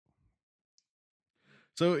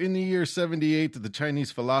So in the year 78, the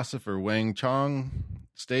Chinese philosopher Wang Chong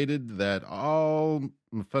stated that all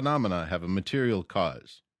phenomena have a material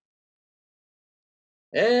cause.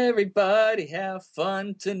 Everybody have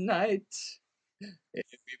fun tonight.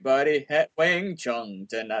 Everybody have Wang Chung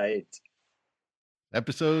tonight.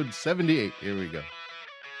 Episode 78. Here we go.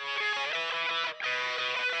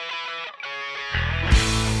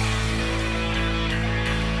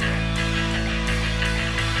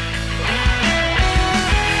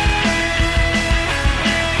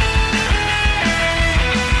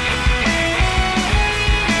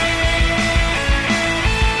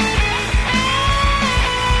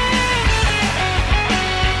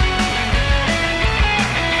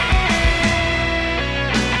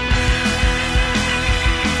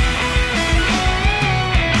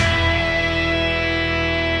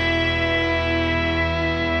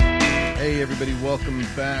 Everybody, welcome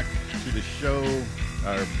back to the show.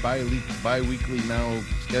 Our bi-weekly now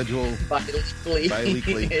schedule.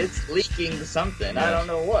 Bi-weekly. It's leaking something. Yes. I don't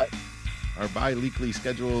know what. Our bi-weekly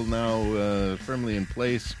schedule now firmly in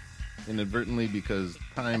place, inadvertently, because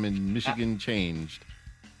time in Michigan changed.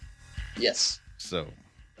 Yes. So,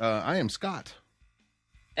 I am Scott.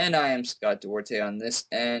 And I am Scott Duarte on this,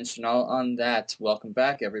 and Chanel on that. Welcome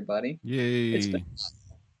back, everybody. Yay.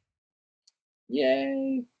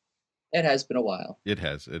 Yay. It has been a while. It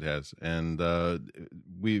has, and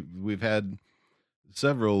we've had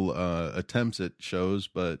several attempts at shows,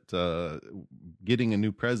 but getting a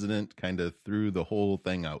new president kind of threw the whole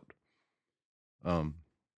thing out.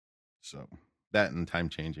 So that and time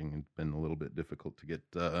changing has been a little bit difficult to get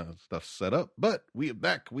stuff set up. But we are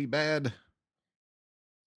back, we bad,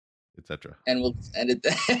 etc. And we'll end it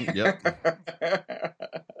there. Yep.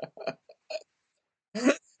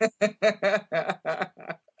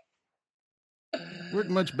 Worked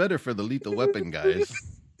much better for the Lethal Weapon guys.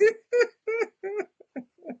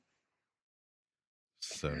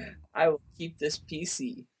 So I will keep this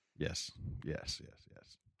PC. Yes.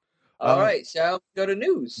 All right, shall we go to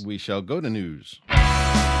news? We shall go to news.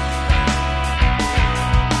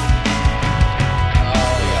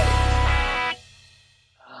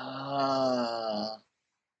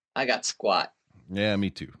 I got squat. Yeah, me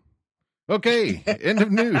too. Okay, end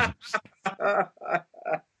of news.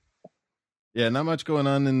 Yeah, not much going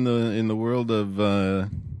on in the world of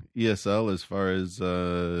ESL as far as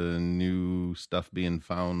new stuff being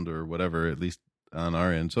found or whatever, at least on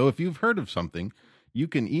our end. So if you've heard of something, you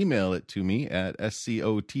can email it to me at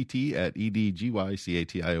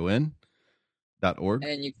scott@edgycation.org.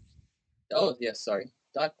 And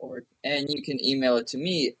 .org. And you can email it to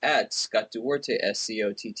me at Scott Duarte,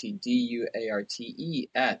 SCOTTDUARTE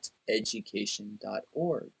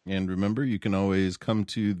 @education.org. And remember, you can always come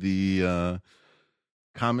to the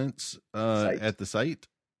comments at the site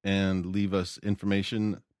and leave us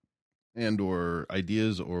information and or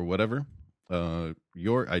ideas or whatever,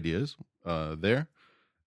 your ideas there.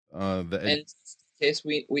 And in case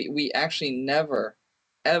we actually never,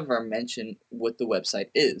 ever mention what the website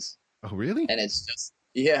is. Oh, really? And it's just,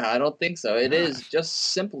 I don't think so. It is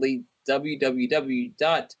just simply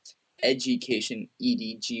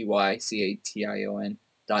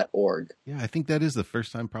www.education.org. Yeah, I think that is the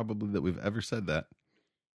first time probably that we've ever said that.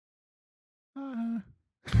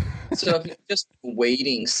 So if you're just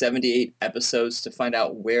waiting 78 episodes to find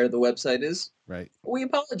out where the website is, right? We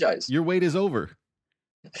apologize. Your wait is over.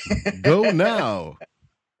 Go now.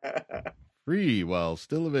 Free while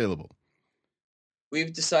still available.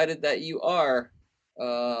 We've decided that you are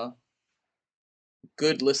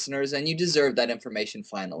good listeners, and you deserve that information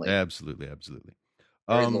finally. Absolutely.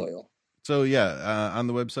 Very loyal. So on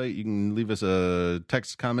the website, you can leave us a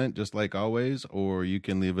text comment just like always, or you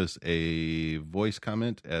can leave us a voice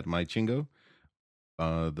comment at MyChingo,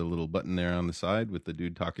 the little button there on the side with the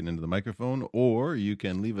dude talking into the microphone, or you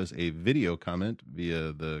can leave us a video comment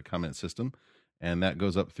via the comment system, and that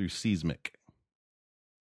goes up through Seismic,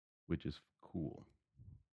 which is cool.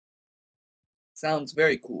 Sounds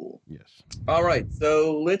very cool. Yes. All right,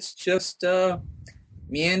 so let's just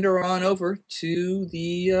meander on over to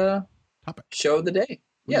the topic show of the day.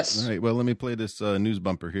 Yes. All right. Well, let me play this news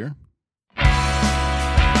bumper here.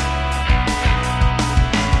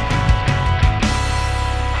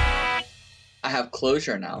 I have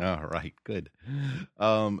closure now. All right. Good.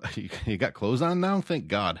 You got clothes on now? Thank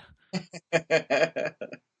God.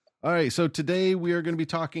 All right. So today we are going to be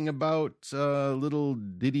talking about a little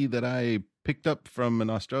ditty that I picked up from an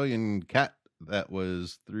Australian cat that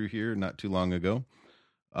was through here not too long ago.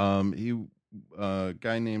 He a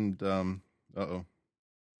guy named John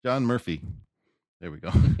Murphy. There we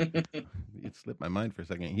go. It slipped my mind for a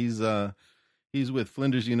second. He's with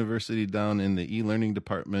Flinders University down in the e-learning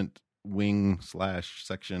department wing /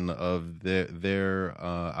 section of their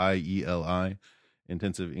IELI,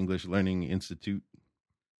 Intensive English Learning Institute.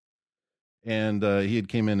 And he had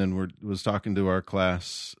came in and was talking to our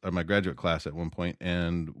class, or my graduate class at one point,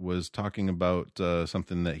 and was talking about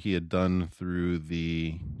something that he had done through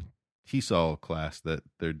the TESOL class that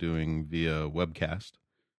they're doing via webcast.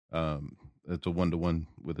 It's a 1-to-1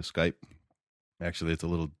 with a Skype. Actually, it's a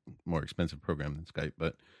little more expensive program than Skype,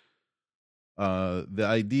 but the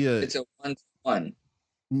idea... It's a 1-to-1.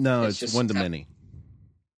 No, it's 1-to-many.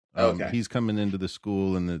 Okay. He's coming into the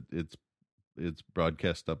school, and it's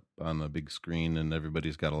broadcast up on a big screen, and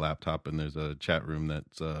everybody's got a laptop, and there's a chat room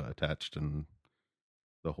that's attached, and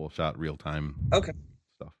the whole shot real time. Okay.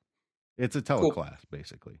 Stuff. It's a teleclass,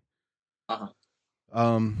 basically. Uh-huh.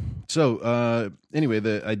 Anyway,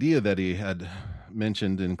 the idea that he had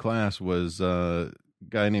mentioned in class was a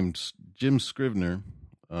guy named Jim Scrivener,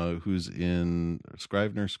 who's in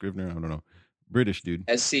Scrivener, I don't know, British dude.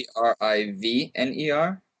 Scrivener.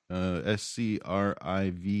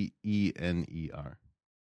 Scrivener.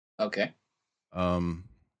 Okay.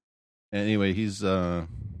 Anyway, he's a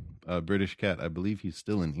British cat. I believe he's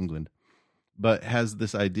still in England, but has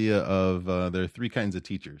this idea of there are 3 kinds of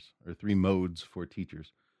teachers, or 3 modes for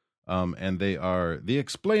teachers. And they are the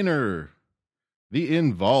explainer, the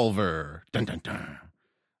involver, dun, dun, dun,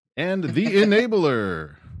 and the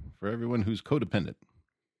enabler for everyone who's codependent.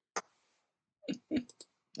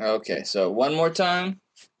 Okay, so one more time.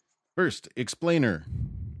 First, explainer.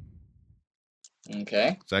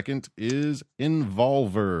 Okay. Second is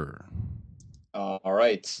involver. All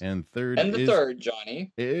right. And third and the third,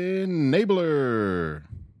 Johnny. Enabler.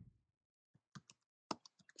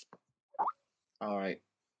 All right.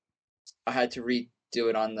 I had to redo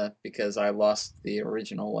it because I lost the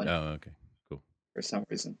original one. Oh, okay. Cool. For some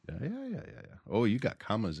reason. Yeah. Oh, you got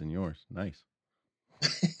commas in yours. Nice.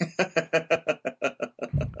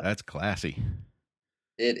 That's classy.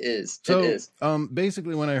 It is. So, it is.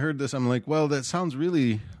 Basically, when I heard this, I'm like, well, that sounds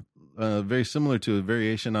really very similar to a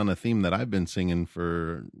variation on a theme that I've been singing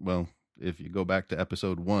for, well, if you go back to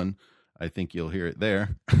episode 1, I think you'll hear it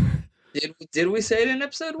there. Did we say it in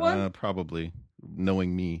episode 1? Probably,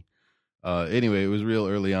 knowing me. Anyway, it was real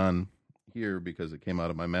early on here because it came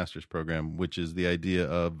out of my master's program, which is the idea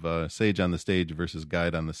of sage on the stage versus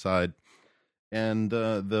guide on the side. And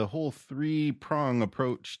the whole 3-prong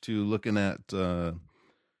approach to looking at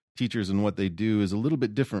teachers and what they do is a little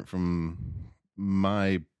bit different from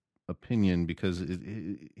my opinion, because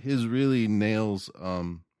his really nails,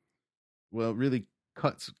 really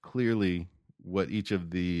cuts clearly what each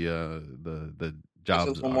of the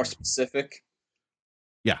jobs a little more specific.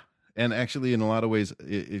 Yeah, and actually, in a lot of ways,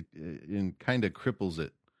 it kind of cripples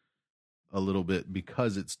it a little bit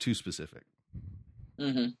because it's too specific.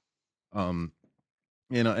 Mm-hmm.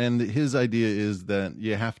 And his idea is that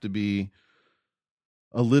you have to be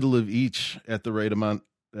a little of each at the right amount,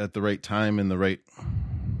 at the right time, and the right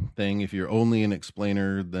thing. If you're only an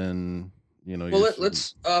explainer, then Well,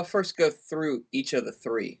 let's first go through each of the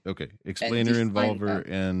 3. Okay, explainer, involver,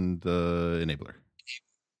 and enabler.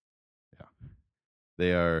 Yeah,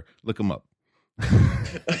 they are. Look them up.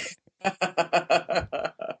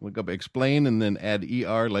 Look up explain and then add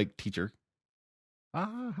er like teacher.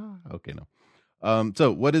 Okay, no.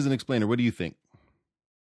 So what is an explainer? What do you think?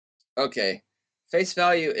 Okay. Face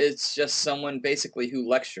value, it's just someone basically who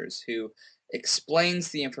lectures, who explains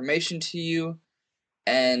the information to you,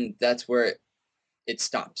 and that's where it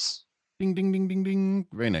stops. Ding, ding, ding, ding, ding.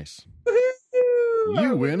 Very nice. Woo-hoo!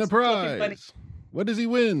 You win a prize. What does he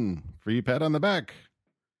win? Free pat on the back.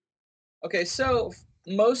 Okay, so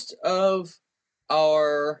most of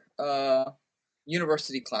our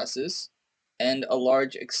university classes and a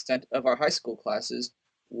large extent of our high school classes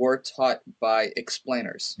were taught by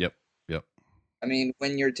explainers. Yep. I mean,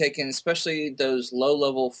 when you're taking especially those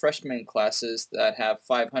low-level freshman classes that have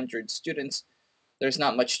 500 students, there's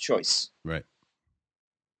not much choice. Right.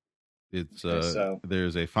 It's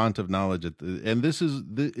there's a font of knowledge and this is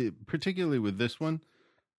particularly with this one,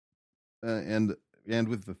 and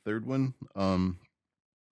with the third one,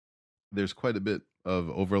 there's quite a bit of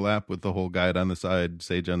overlap with the whole guide on the side,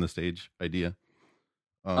 sage on the stage idea.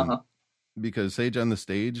 Because sage on the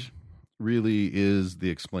stage really is the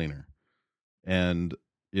explainer. And,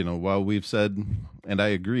 while we've said, and I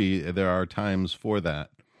agree, there are times for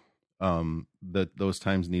that, that those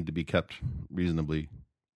times need to be kept reasonably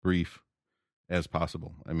brief as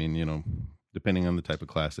possible. I mean, depending on the type of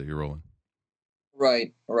class that you're rolling.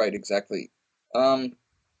 Right, exactly. And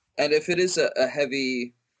if it is a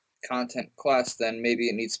heavy content class, then maybe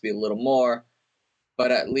it needs to be a little more.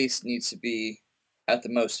 but at least needs to be at the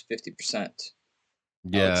most 50%, I would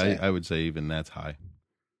Yeah, say. I would say even that's high.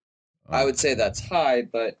 I Um, would say that's high,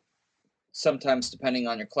 but sometimes depending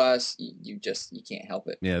on your class, you can't help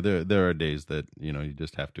it. yeah, there are days that you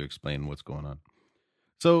just have to explain what's going on.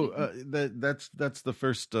 So Hmm. that's the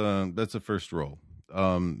first role.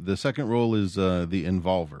 The second role is the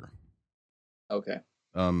involver, Okay.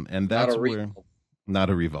 and Not a that's real. where not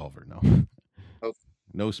a revolver, no,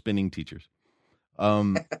 no spinning teachers.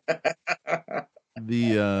 Um,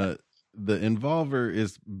 the uh, the involver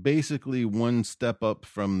is basically one step up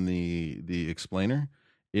from the explainer,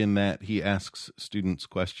 in that he asks students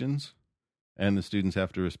questions, and the students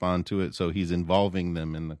have to respond to it. So he's involving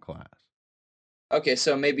them in the class. Okay,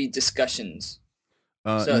 so maybe discussions.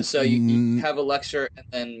 Uh, So you have a lecture and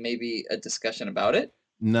then maybe a discussion about it?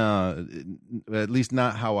 Nah, at least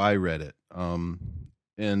not how I read it.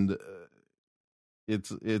 And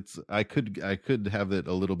it's I could have it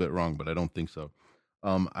a little bit wrong, but I don't think so.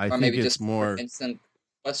 I Or think maybe it's just more more, instant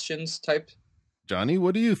questions type? Johnny,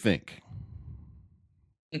 what do you think?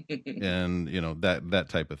 And that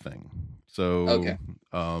type of thing. So Okay.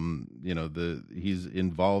 he's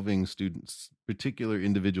involving students, particular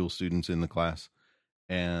individual students in the class,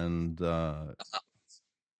 and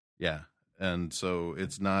yeah, and so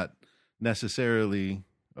it's not necessarily.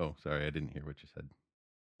 Oh, sorry, I didn't hear what you said.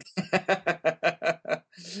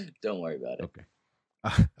 Don't worry about it. Okay.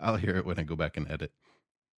 I'll hear it when I go back and edit.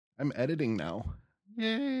 I'm editing now.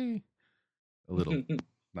 Yay. A little,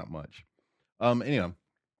 not much. Anyway,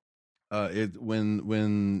 it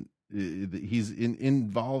when he's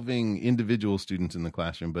involving individual students in the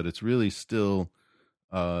classroom, but it's really still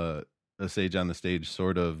a Sage on the Stage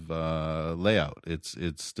sort of layout. It's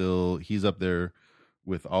still, he's up there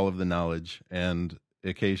with all of the knowledge, and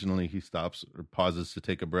occasionally he stops or pauses to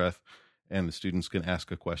take a breath, and the students can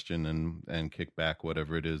ask a question and kick back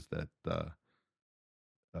whatever it is that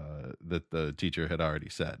the teacher had already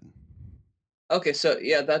said. Okay, so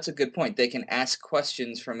yeah, that's a good point. They can ask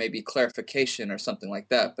questions for maybe clarification or something like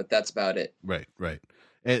that, but that's about it. Right, right.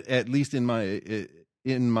 At least in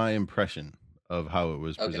my impression of how it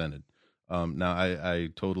was Okay. presented. Now I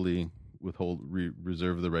totally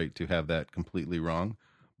reserve the right to have that completely wrong,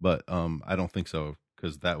 but I don't think so,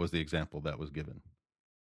 because that was the example that was given.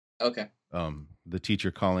 Okay. The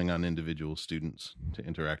teacher calling on individual students to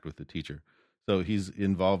interact with the teacher. So he's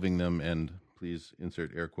involving them, and please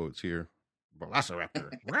insert air quotes here.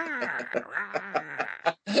 Velociraptor.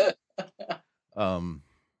 um,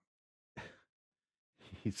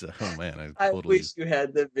 he's oh man, I I totally, wish you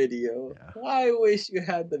had the video. yeah. I wish you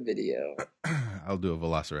had the video. I'll do a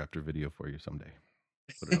Velociraptor video for you someday.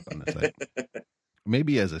 Put it up on the site.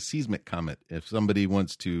 Maybe as a seismic comment, if somebody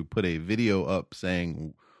wants to put a video up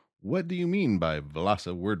saying, "What do you mean by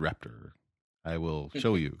Velociraptor?" I will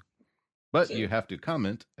show you. But you So, have to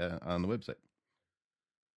comment on the website.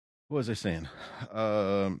 What was I saying?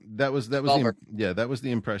 That was Revolver. that was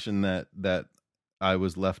the impression that I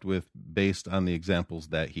was left with based on the examples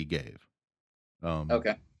that he gave. Um,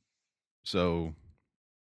 Okay. so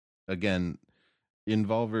again,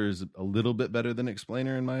 Involver is a little bit better than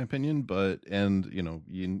Explainer in my opinion, but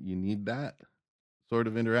you need that sort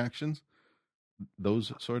of interactions,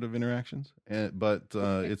 those sort of interactions, but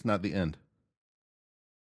it's not the end.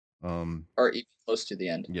 Um, Or even close to the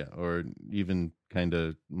end. yeah, or even kind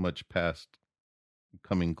of much past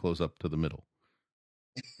coming close up to the middle.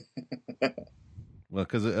 Well,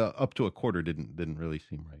 because up to a quarter didn't really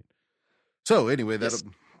seem right. So anyway, that'll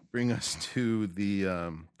Yes. bring us to the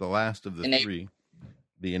last of the Innate. three,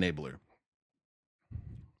 the enabler.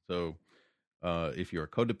 So if you're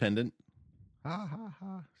codependent, ha ha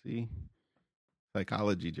ha, see,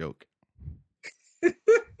 psychology joke.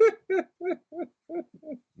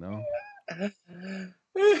 No,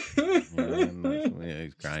 yeah,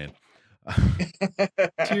 he's crying.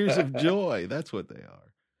 Tears of joy. That's what they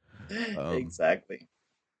are. Exactly.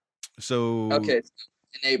 So Okay.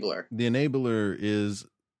 Enabler. the enabler is,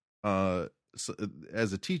 so,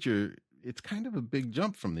 as a teacher, it's kind of a big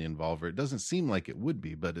jump from the involver. It doesn't seem like it would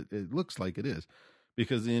be, but it looks like it is,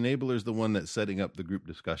 because the enabler is the one that's setting up the group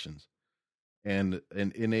discussions and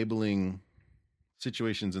enabling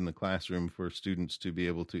situations in the classroom for students to be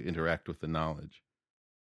able to interact with the knowledge.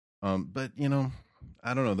 But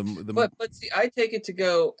I don't know, But see, I take it to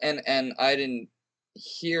go, and I didn't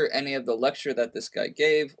hear any of the lecture that this guy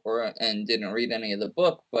gave, or and didn't read any of the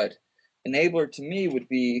book. But enabler to me would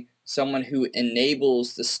be someone who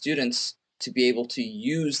enables the students to be able to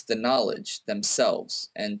use the knowledge themselves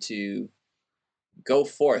and to go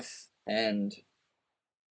forth and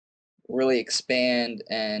really expand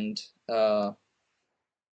and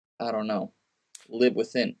I don't know, live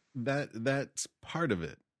within. That's part of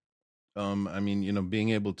it. I mean, being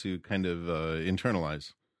able to kind of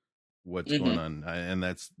internalize what's going Hmm. on, and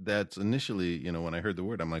that's initially, when I heard the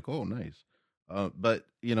word, I'm like, oh, nice. But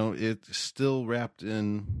it's still wrapped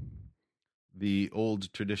in the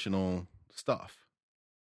old traditional stuff.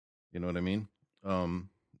 You know what I mean? Um,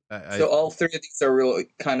 I So all three of these are really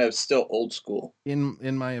kind of still old school.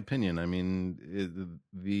 in my opinion, I mean,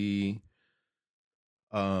 the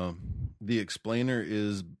explainer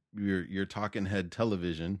is your talking head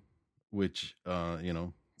television, which Still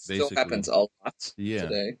basically, happens a lot yeah,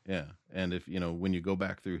 today. yeah. And if when you go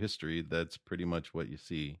back through history, that's pretty much what you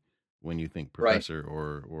see when you think Right. professor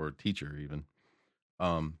or teacher even.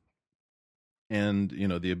 Um, and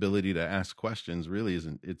the ability to ask questions really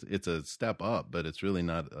isn't, it's a step up, but it's really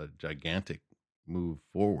not a gigantic move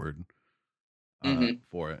forward Hmm.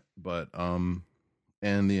 for it. But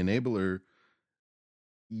and the enabler,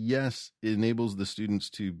 yes, it enables the students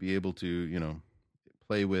to be able to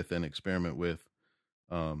play with and experiment with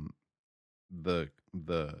um the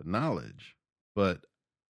knowledge, but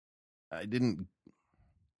I didn't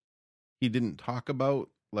he didn't talk about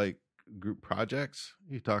like group projects.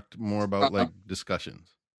 He talked more about Uh-huh. like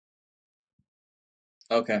discussions.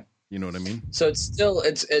 Okay. You know what I mean? So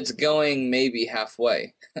it's going maybe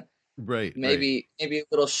halfway. Right, right. Maybe a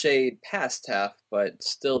little shade past half, but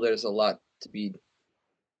still there's a lot to be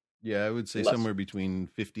Yeah, I would say left. somewhere between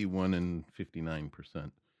 51 and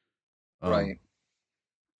 59%. Um Right.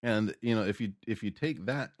 and if you take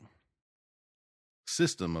that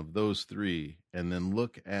system of those three and then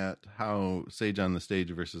look at how Sage on the Stage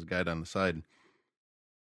versus Guide on the Side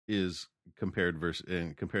is compared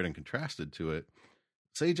and contrasted to it,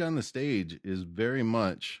 Sage on the Stage is very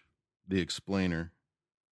much the explainer,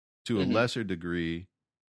 to a Hmm. lesser degree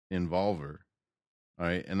involver. All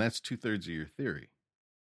right, and that's 2/3 of your theory.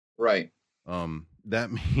 Right.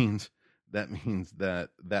 That means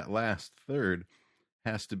that last third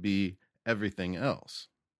has to be everything else.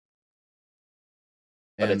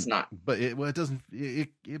 But it's And not. but it doesn't, it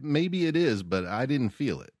maybe it is, but I didn't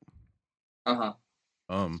feel it. Uh-huh.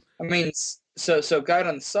 Um I mean, so guide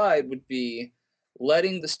on the side would be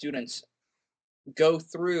letting the students go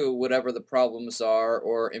through whatever the problems are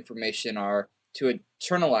or information are to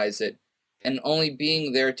internalize it, and only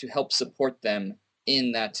being there to help support them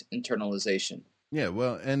in that internalization. yeah,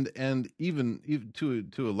 well, and even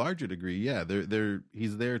to a larger degree, yeah, they're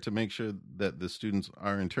he's there to make sure that the students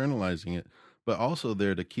are internalizing it, but also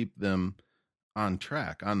there to keep them on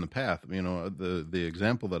track, on the path. The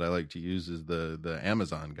example that I like to use is the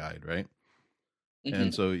Amazon guide, right? And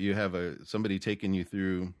Hmm. so you have somebody taking you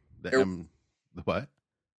through the what?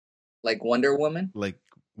 Like Wonder Woman, Like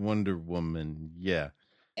Wonder Woman, yeah,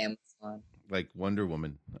 Amazon. like Wonder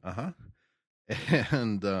Woman. Uh-huh.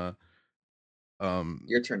 And um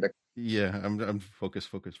Your turn to. yeah, I'm focus.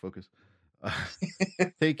 Uh,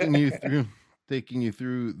 taking you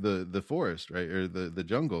through the forest, right? Or the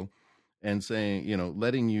jungle, and saying,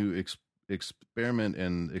 letting you experiment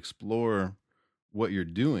and explore what you're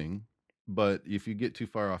doing. But if you get too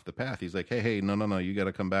far off the path, he's like, hey, no, you got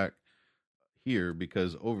to come back here,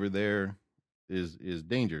 because over there is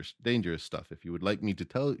dangerous stuff. If you would like me to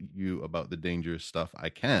tell you about the dangerous stuff, I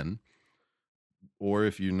can. Or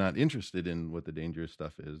if you're not interested in what the dangerous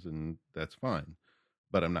stuff is, and that's fine,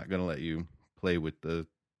 but I'm not going to let you play with the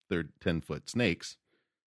third 10-foot snakes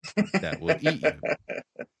that will eat you.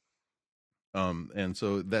 And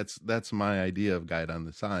so that's my idea of Guide on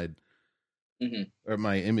the Side, Hmm. or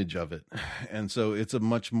my image of it. And so it's a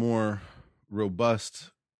much more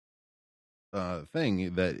robust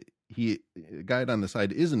thing, that he Guide on the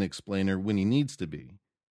Side is an explainer when he needs to be,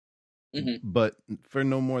 Hmm. but for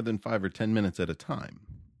no more than 5 or 10 minutes at a time.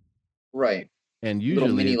 Right. And Little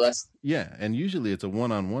usually mini it's, less. yeah, and usually it's a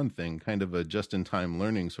one-on-one thing, kind of a just-in-time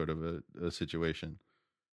learning sort of a situation,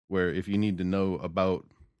 where if you need to know about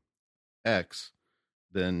X,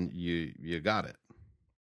 then you got it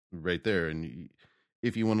right there. And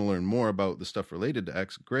if you want to learn more about the stuff related to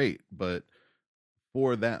X, great, but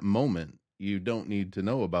for that moment, you don't need to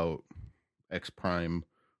know about X prime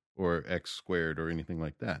or X squared or anything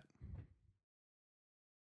like that.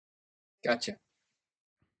 Gotcha.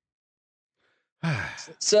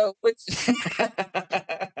 So, which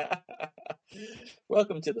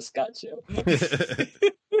welcome to the Scott Show.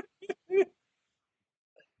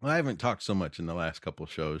 Well, I haven't talked so much in the last couple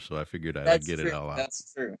shows, so I figured I'd That's get it true. all out.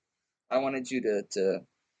 That's true. I wanted you to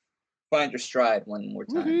find your stride one more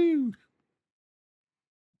time. Woohoo!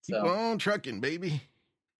 Keep So, on trucking, baby.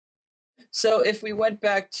 so if we went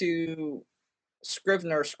back to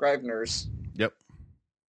Scrivener's Yep.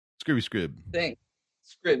 Scribby scrib. thing,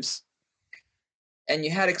 Scribs, and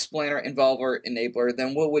you had explainer, involver, enabler,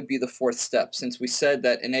 then what would be the fourth step? Since we said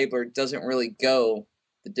that enabler doesn't really go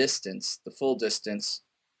the distance, the full distance,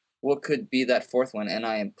 what could be that fourth one? And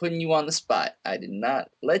I am putting you on the spot. I did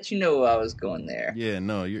not let you know I was going there. Yeah,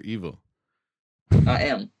 no, you're evil. I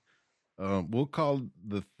am. We'll call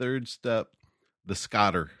the third step the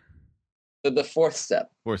Scotter. The fourth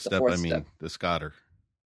step. Fourth step, I mean, the Scotter.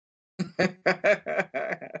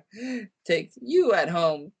 Take you at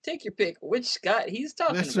home. Take your pick. Which Scott he's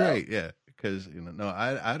talking That's about. right. Yeah, because no,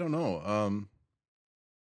 I don't know.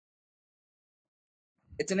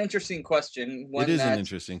 It's an interesting question. It is an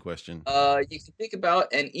interesting question. You can think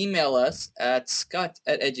about and email us at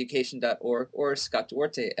scott@education.org or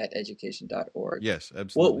scottduarte@education.org. Yes,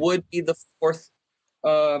 absolutely. What would be the fourth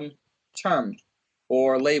term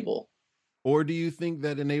or label? Or do you think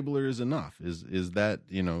that enabler is enough? Is that,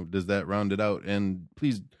 does that round it out? And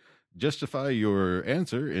please justify your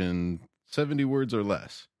answer in 70 words or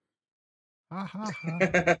less. Ha ha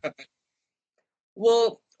ha.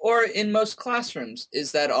 Well, or in most classrooms,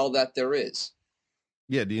 is that all that there is?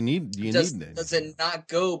 Yeah, does it not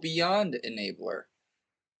go beyond enabler?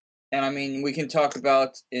 And I mean, we can talk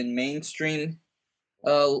about in mainstream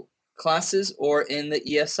classes or in the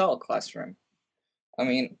ESL classroom. I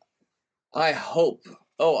mean, I hope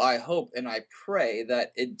and I pray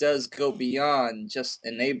that it does go beyond just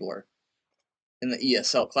enabler in the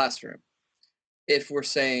ESL classroom. If we're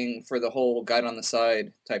saying for the whole guide on the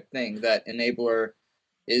side type thing, that enabler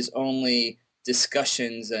is only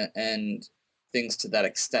discussions and things to that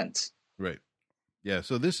extent. Right. Yeah.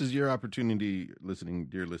 So this is your opportunity,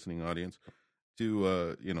 dear listening audience,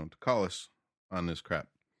 to to call us on this crap.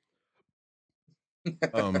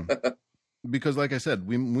 Because like I said,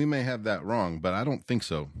 we may have that wrong, but I don't think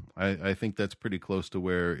so. I think that's pretty close to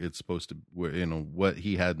where it's supposed to, where what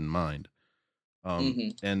he had in mind.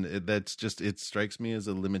 And that's just, it strikes me as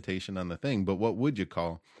a limitation on the thing. But what would you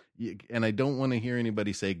call? And I don't want to hear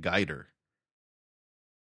anybody say guider,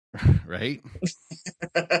 right?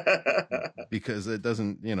 Because it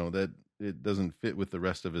doesn't, that it doesn't fit with the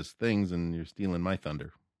rest of his things, and you're stealing my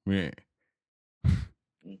thunder. Yeah.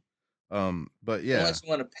 But yeah, unless you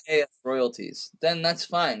want to pay us royalties, then that's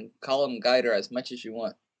fine. Call him guider as much as you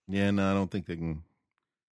want. Yeah, no, I don't think they can.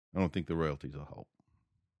 I don't think the royalties will help.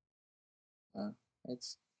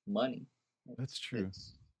 It's money. That's true.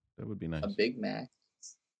 That would be nice. A Big Mac.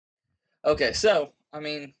 Okay, so I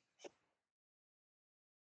mean,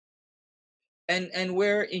 and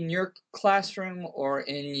where in your classroom or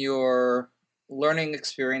in your learning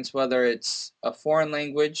experience, whether it's a foreign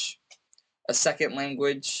language, a second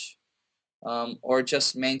language, or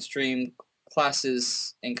just mainstream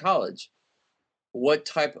classes in college, what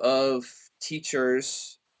type of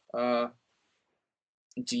teachers do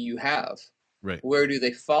you have? Right. Where do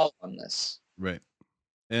they fall on this? Right.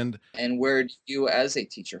 And where do you as a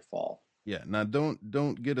teacher fall? Yeah. Now,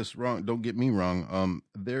 don't get us wrong. Don't get me wrong.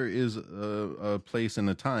 There is a place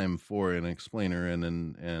and a time for an explainer and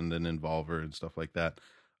an involver and stuff like that.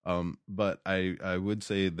 But I would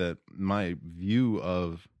say that my view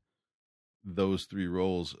of those three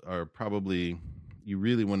roles are probably, you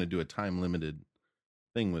really want to do a time limited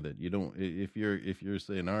thing with it. You don't, if you're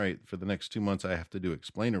saying, all right, for the next 2 months I have to do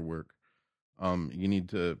explainer work, you need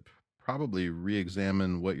to probably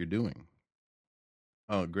re-examine what you're doing.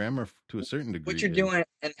 Grammar to a certain degree. What you're doing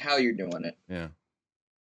and how you're doing it. Yeah.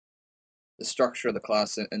 The structure of the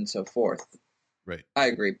class and so forth. Right. I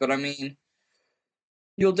agree. But I mean,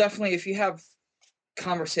 you'll definitely, if you have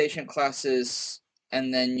conversation classes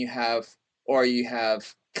and then you have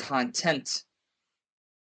content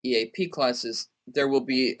EAP classes, there will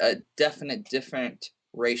be a definite different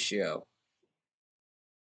ratio.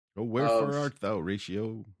 Oh, wherefore art thou,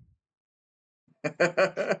 ratio?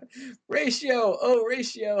 Ratio. Oh,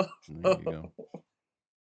 ratio. There you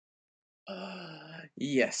go.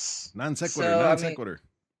 Yes. Non sequitur.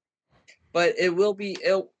 But it will be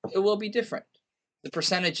different. The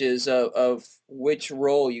percentages of which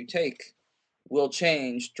role you take will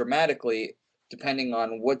change dramatically depending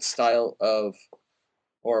on what style of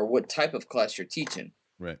or what type of class you're teaching.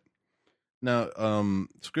 Right. Now,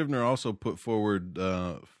 Scrivener also put forward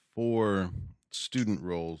 4 student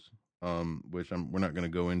roles, which we're not going to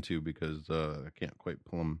go into because I can't quite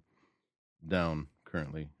pull them down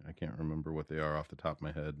currently. I can't remember what they are off the top of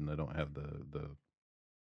my head, and I don't have the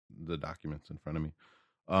documents in front of me.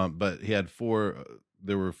 But he had 4.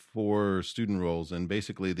 There were 4 student roles, and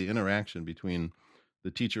basically the interaction between the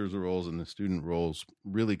teacher's roles and the student roles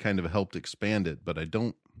really kind of helped expand it. But I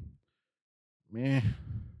don't. If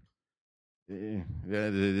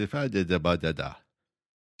I did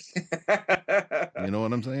You know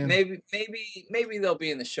what I'm saying? Maybe they'll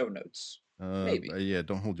be in the show notes. Maybe. Yeah,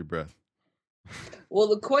 don't hold your breath. Well,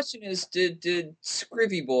 the question is, did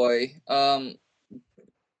Scrivy Boy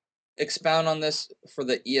expound on this for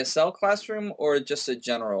the ESL classroom or just a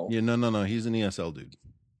general? Yeah, no. He's an ESL dude.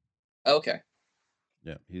 Okay.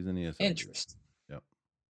 Yeah, he's an ESL. Interesting. Dude.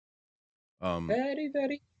 Yeah. Very,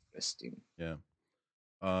 very interesting. Yeah.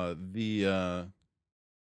 The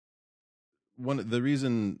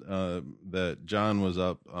reason that John was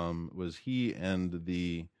up was he and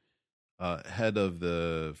the head of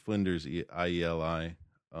the Flinders IELI,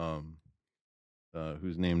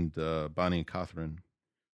 who's named Bonnie Cothran.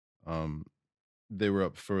 They were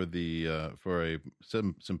up for a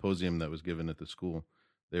symposium that was given at the school.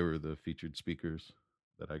 They were the featured speakers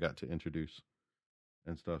that I got to introduce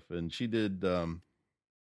and stuff. And she did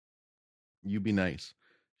You Be Nice.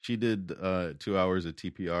 She did 2 hours of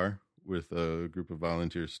TPR with a group of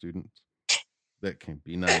volunteer students. That can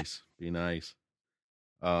be nice. Because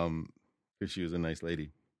she was a nice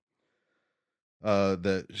lady.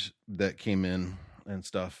 That came in and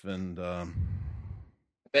stuff, and I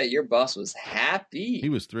bet your boss was happy. He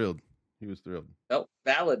was thrilled. Felt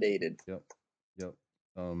validated. Yep.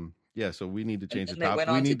 Yeah. So we need to change the topic.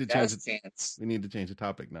 We need to change the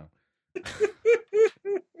topic now.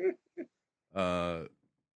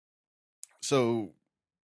 So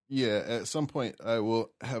yeah, at some point I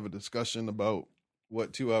will have a discussion about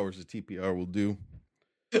what 2 hours of TPR will do.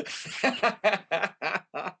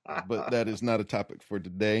 But that is not a topic for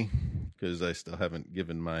today because I still haven't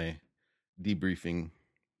given my debriefing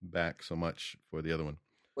back so much for the other one.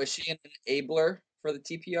 Was she an enabler for the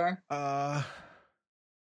TPR?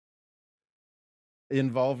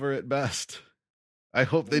 Involver at best. I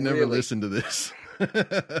hope they never listen to this.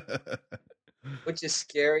 Which is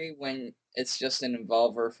scary when it's just an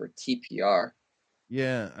involver for TPR.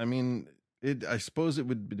 Yeah, I mean, I suppose it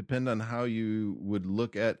would depend on how you would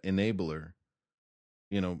look at enabler.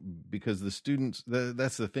 Because the students,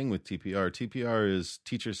 that's the thing with TPR. TPR is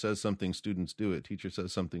teacher says something, students do it. Teacher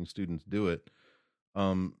says something, students do it.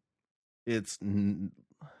 It's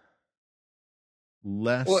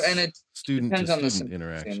less and it student-to-student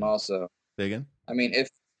interaction. Also, say again. I mean, if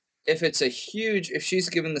if she's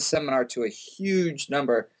given the seminar to a huge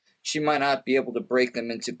number, she might not be able to break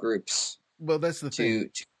them into groups. Well, that's the thing.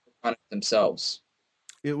 To run it themselves.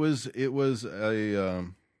 It was there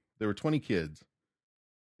were 20 kids,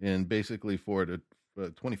 and basically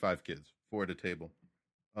 25 kids, 4 at a table.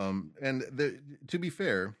 And to be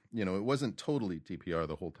fair, it wasn't totally TPR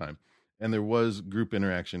the whole time. And there was group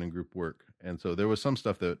interaction and group work. And so there was some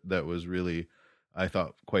stuff that was really, I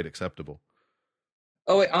thought, quite acceptable.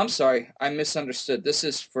 Oh, wait, I'm sorry. I misunderstood. This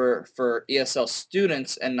is for ESL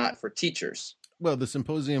students and not for teachers. Well, the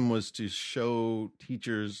symposium was to show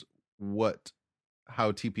teachers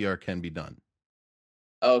how TPR can be done.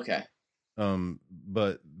 Okay.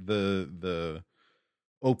 But the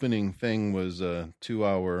opening thing was a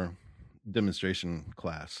 2-hour demonstration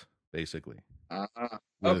class, basically.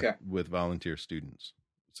 Okay. With volunteer students.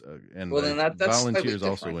 And well, then that's volunteers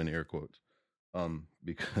also in air quotes,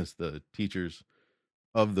 because the teachers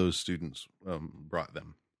of those students brought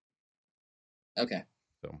them. Okay.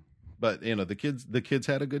 So, but the kids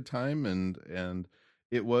had a good time, and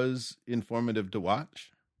it was informative to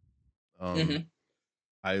watch. Mm-hmm.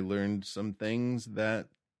 I learned some things that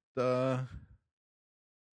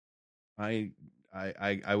I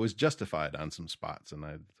was justified on some spots, and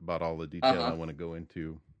it's about all the detail I want to go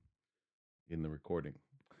into in the recording.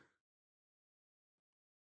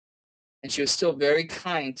 And she was still very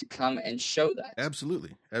kind to come and show that.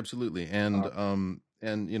 Absolutely, and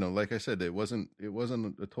like I said, it wasn't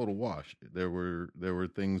a total wash. There were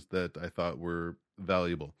things that I thought were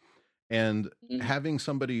valuable, and having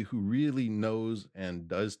somebody who really knows and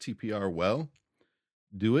does TPR well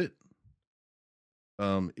do it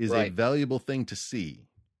is a valuable thing to see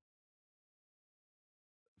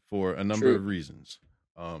for a number of reasons.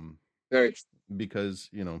 Very. Because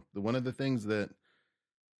one of the things that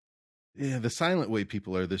the silent way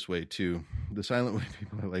people are this way too. The silent way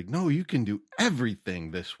people are like, no, you can do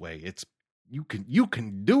everything this way. You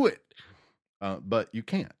can do it, but you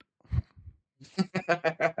can't.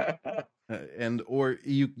 Or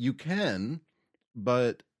you can,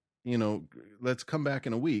 but let's come back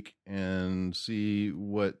in a week and see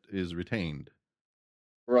what is retained.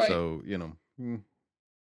 Right. So,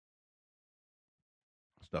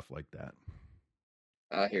 stuff like that.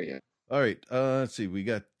 I hear you. All right. Let's see. We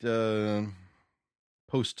got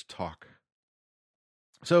post talk.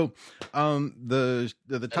 So, the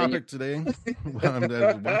topic today. Well,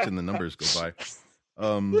 I'm watching the numbers go by.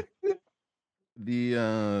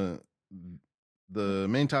 The the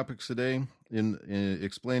main topics today in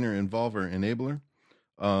explainer, involver, enabler.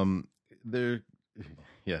 There,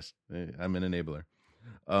 yes, I'm an enabler.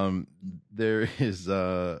 There is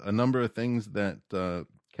a number of things that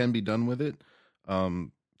can be done with it.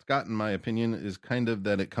 Scott, in my opinion, is kind of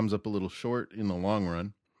that it comes up a little short in the long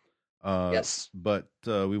run. Yes. But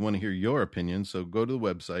we want to hear your opinion. So go to the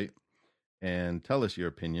website and tell us your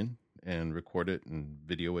opinion and record it and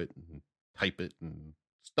video it and type it and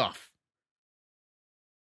stuff.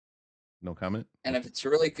 No comment? And if it's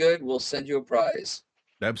really good, we'll send you a prize.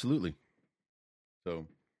 Absolutely. So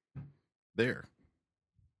there.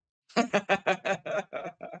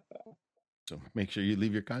 So make sure you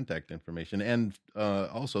leave your contact information. And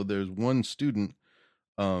also there's one student,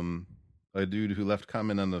 a dude who left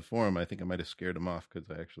comment on the forum. I think I might have scared him off because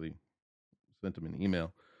I actually sent him an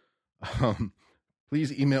email.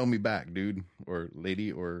 Please email me back, dude, or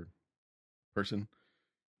lady, or person,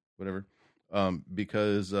 whatever.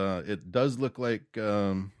 Because it does look like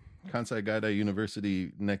Kansai Gaidai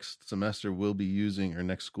University next semester will be using, or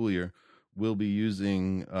next school year, will be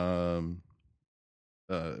using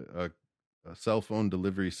a cell phone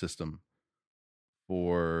delivery system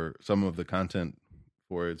for some of the content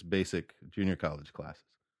for its basic junior college classes.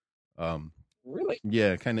 Really?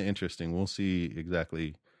 Yeah, kind of interesting. We'll see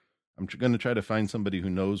exactly. I'm going to try to find somebody who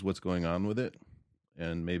knows what's going on with it,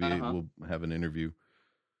 and maybe we'll have an interview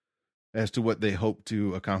as to what they hope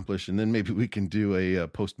to accomplish, and then maybe we can do a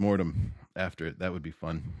post-mortem after it. That would be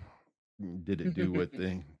fun. Did it do what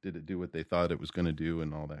they thought it was going to do,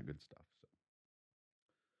 and all that good stuff?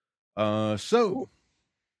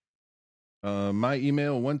 My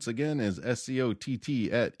email once again is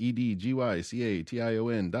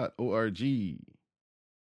scott@edgycation.org.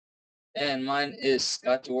 And mine is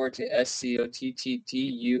Scott Duarte,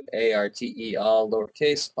 SCOTTTUARTE, all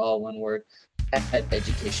lowercase, all one word, at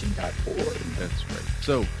education.org. That's right.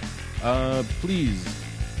 So please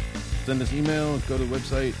send us email, go to the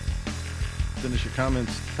website, send us your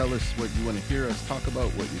comments, tell us what you want to hear us talk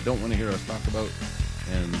about, what you don't want to hear us talk about,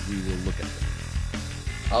 and we will look at it.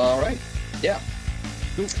 All right. Yeah.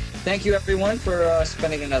 Cool. Thank you, everyone, for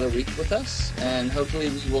spending another week with us, and hopefully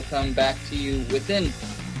we will come back to you within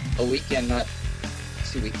a weekend, not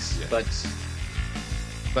 2 weeks, Yeah. but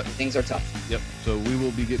things are tough. Yep. So we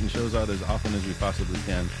will be getting shows out as often as we possibly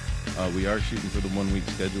can. We are shooting for the 1 week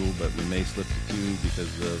schedule, but we may slip to 2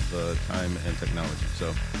 because of time and technology.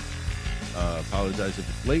 So apologize if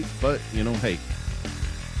it's late, but hey.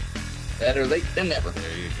 Better late than never.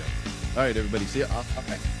 There you go. All right, everybody. See ya.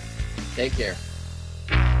 Okay. Take care.